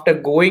 after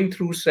going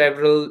through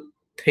several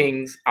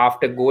things,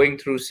 after going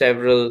through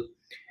several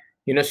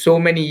so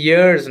many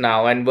years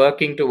now and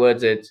working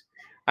towards it,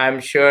 I'm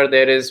sure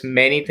there is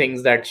many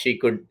things that she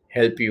could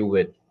help you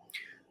with.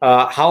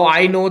 How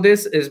I know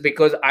this is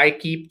because I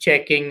keep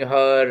checking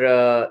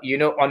her,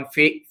 on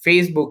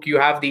Facebook. You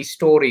have these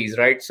stories,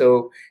 right?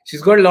 So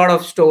she's got a lot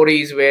of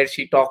stories where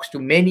she talks to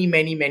many,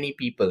 many, many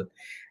people,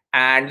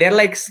 and they're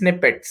like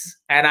snippets.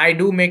 And I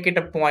do make it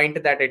a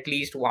point that at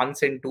least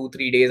once in 2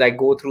 3 days I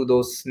go through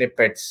those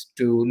snippets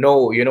to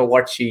know,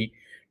 what she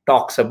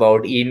talks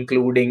about,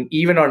 including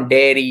even on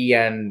dairy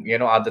and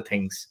other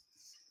things.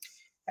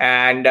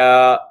 And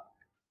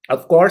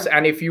of course,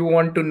 and if you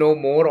want to know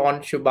more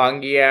on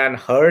Shubhangi and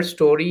her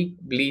story,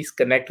 please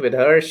connect with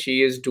her.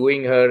 She is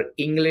doing her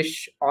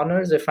English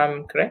honors, if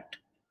I'm correct.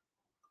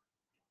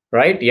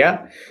 Right?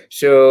 Yeah.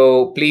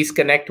 So please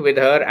connect with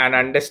her and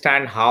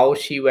understand how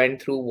she went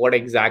through, what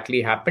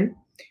exactly happened.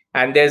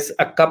 And there's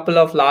a couple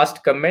of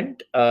last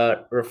comment.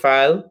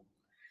 Rafael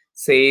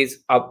says,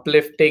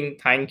 uplifting.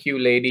 Thank you,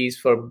 ladies,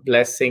 for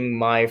blessing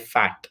my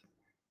fat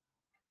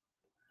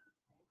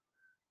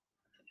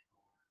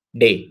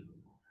day.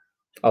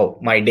 Oh,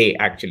 my day,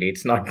 actually.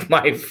 It's not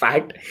my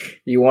fat.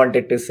 You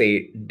wanted to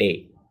say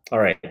day. All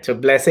right. So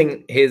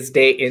blessing his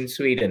day in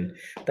Sweden.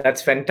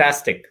 That's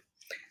fantastic.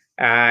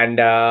 And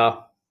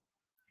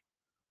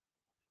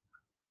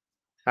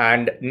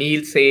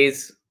Neil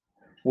says,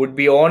 would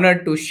be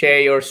honored to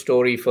share your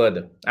story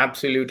further.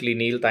 Absolutely,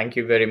 Neil. Thank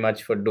you very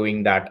much for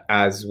doing that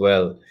as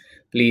well.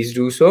 Please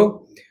do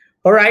so.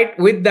 All right.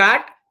 With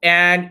that,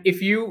 and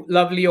if you,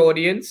 lovely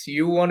audience,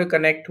 you want to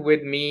connect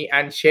with me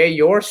and share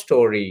your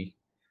story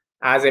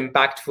as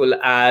impactful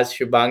as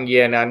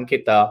Shubhangi and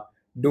Ankita,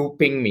 do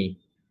ping me.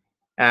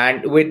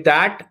 And with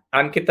that,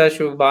 Ankita,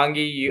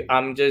 Shubhangi,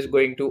 I'm just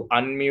going to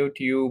unmute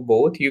you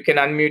both. You can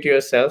unmute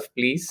yourself,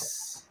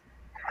 please.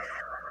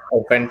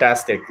 Oh,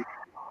 fantastic.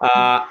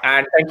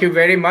 And thank you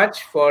very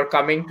much for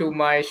coming to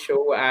my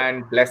show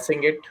and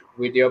blessing it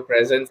with your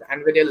presence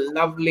and with your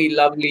lovely,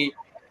 lovely,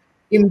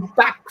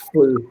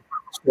 impactful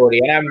story.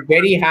 And I'm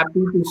very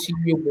happy to see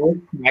you both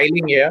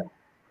smiling here.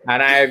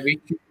 And I wish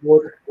you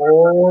both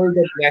all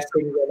the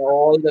blessings and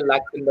all the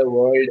luck in the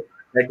world,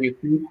 that you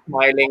keep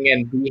smiling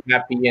and be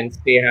happy and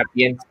stay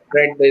happy and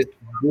spread this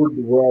good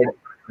word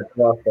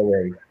across the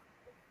world.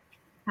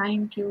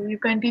 Thank you. You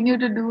continue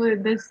to do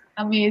this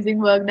amazing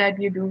work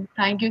that you do.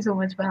 Thank you so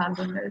much for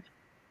having us.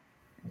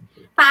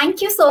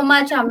 Thank you so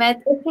much,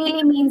 Amit. It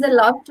really means a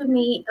lot to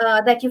me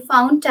that you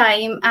found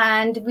time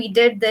and we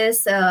did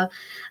this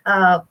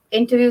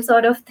interview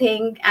sort of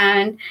thing.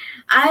 And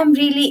I'm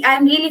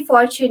really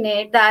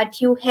fortunate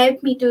that you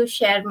helped me to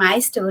share my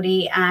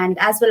story and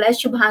as well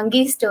as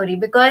Shubhangi's story,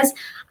 because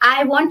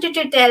I wanted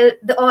to tell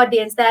the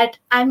audience that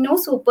I'm no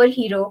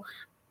superhero,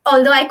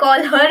 although I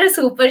call her a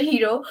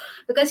superhero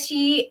because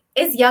she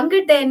is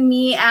younger than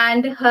me,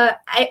 and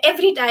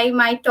every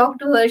time I talk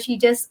to her, she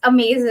just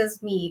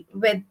amazes me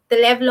with the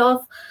level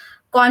of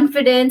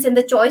confidence and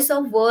the choice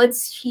of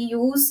words she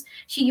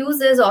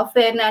uses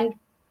often, and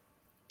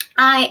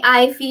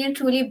I feel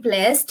truly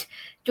blessed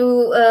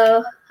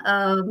to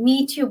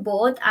meet you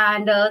both,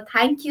 and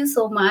thank you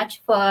so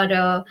much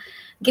for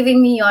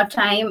giving me your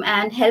time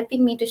and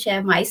helping me to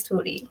share my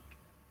story.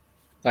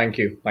 Thank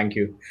you. Thank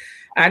you.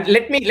 And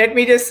let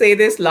me just say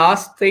this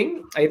last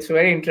thing. It's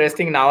very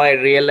interesting. Now I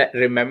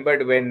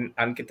remembered when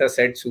Ankita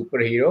said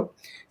superhero.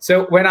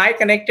 So when I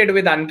connected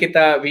with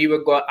Ankita,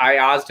 I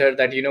asked her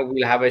that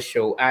we'll have a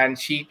show, and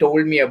she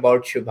told me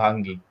about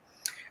Shubhangi,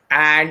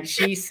 and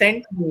she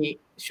sent me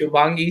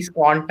Shubhangi's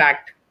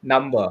contact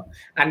number,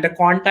 and the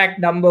contact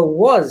number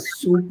was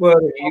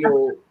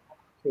superhero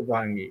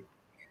Shubhangi.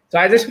 So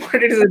I just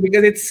wanted to say,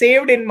 because it's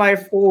saved in my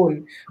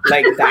phone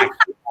like that.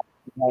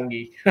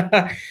 Shubhangi.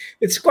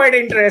 It's quite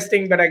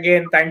interesting. But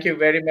again, thank you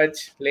very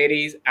much,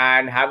 ladies,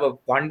 and have a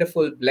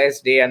wonderful,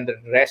 blessed day and the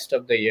rest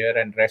of the year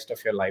and rest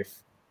of your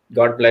life.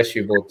 God bless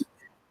you both.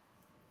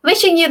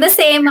 Wishing you the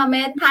same,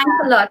 Amit. Thanks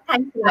a lot.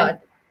 Thanks a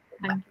lot.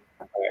 Thank you.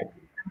 All right.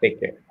 Take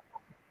care.